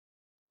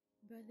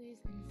Brothers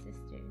and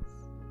sisters,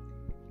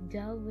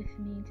 delve with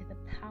me into the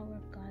power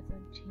of God's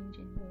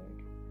unchanging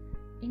word.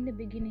 In the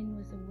beginning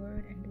was the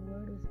Word, and the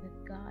Word was with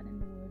God,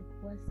 and the Word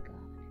was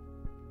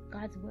God.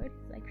 God's word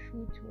is like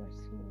food to our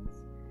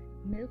souls,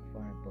 milk for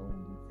our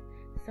bones,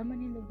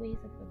 summoning the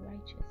ways of the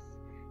righteous.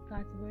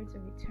 God's words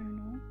are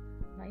eternal,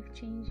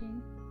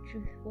 life-changing,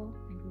 truthful,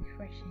 and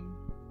refreshing.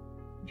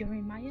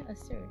 Jeremiah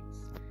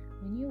asserts,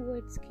 "When your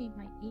words came,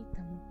 I ate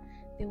them.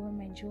 They were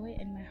my joy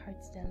and my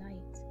heart's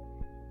delight."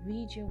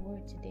 Read your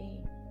word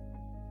today.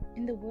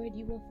 In the word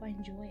you will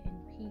find joy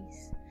and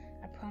peace,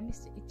 a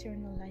promise to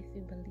eternal life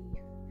through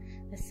belief.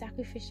 The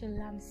sacrificial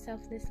lamb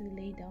selflessly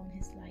laid down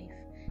his life,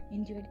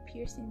 endured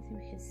piercing through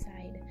his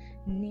side,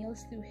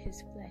 nails through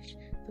his flesh,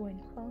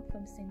 thorn crown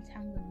from sin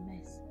tangled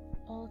mess,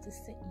 all to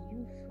set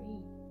you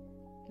free.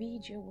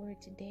 Read your word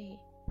today.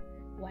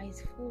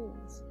 Wise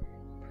fools,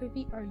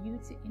 privy are you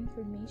to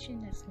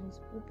information that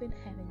swings open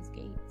heaven's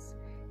gates,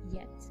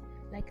 yet,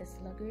 like a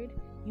sluggard,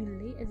 you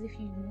lay as if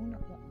you know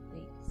not what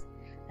awaits.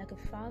 Like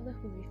a father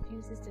who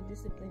refuses to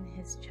discipline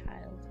his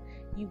child,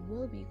 you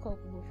will be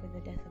culpable for the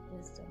death of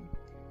wisdom.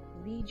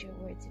 Read your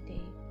word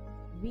today.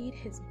 Read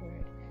his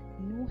word,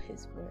 know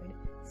his word,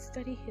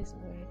 study his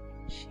word,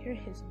 share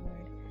his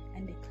word,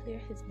 and declare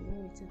his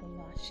glory to the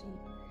lost sheep.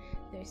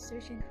 They're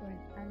searching for an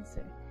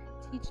answer.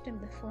 Teach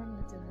them the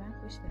formula to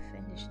vanquish the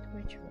fiendish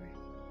torturer.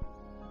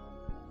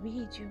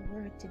 Read your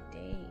word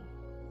today.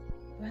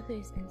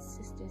 Brothers and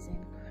sisters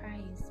in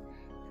Christ,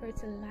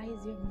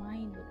 fertilize your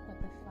mind with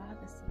what the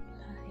Father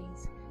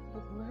supplies, the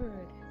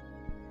Word.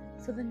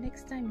 So the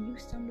next time you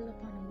stumble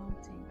upon a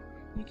mountain,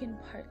 you can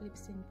part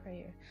lips in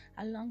prayer,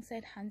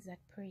 alongside hands that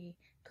pray,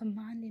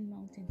 commanding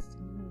mountains to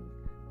move.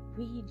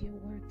 Read your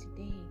word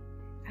today.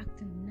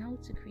 Act now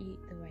to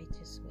create the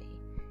righteous way.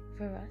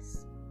 For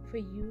us, for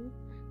you,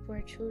 for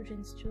our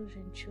children's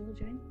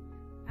children,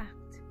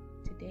 act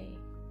today.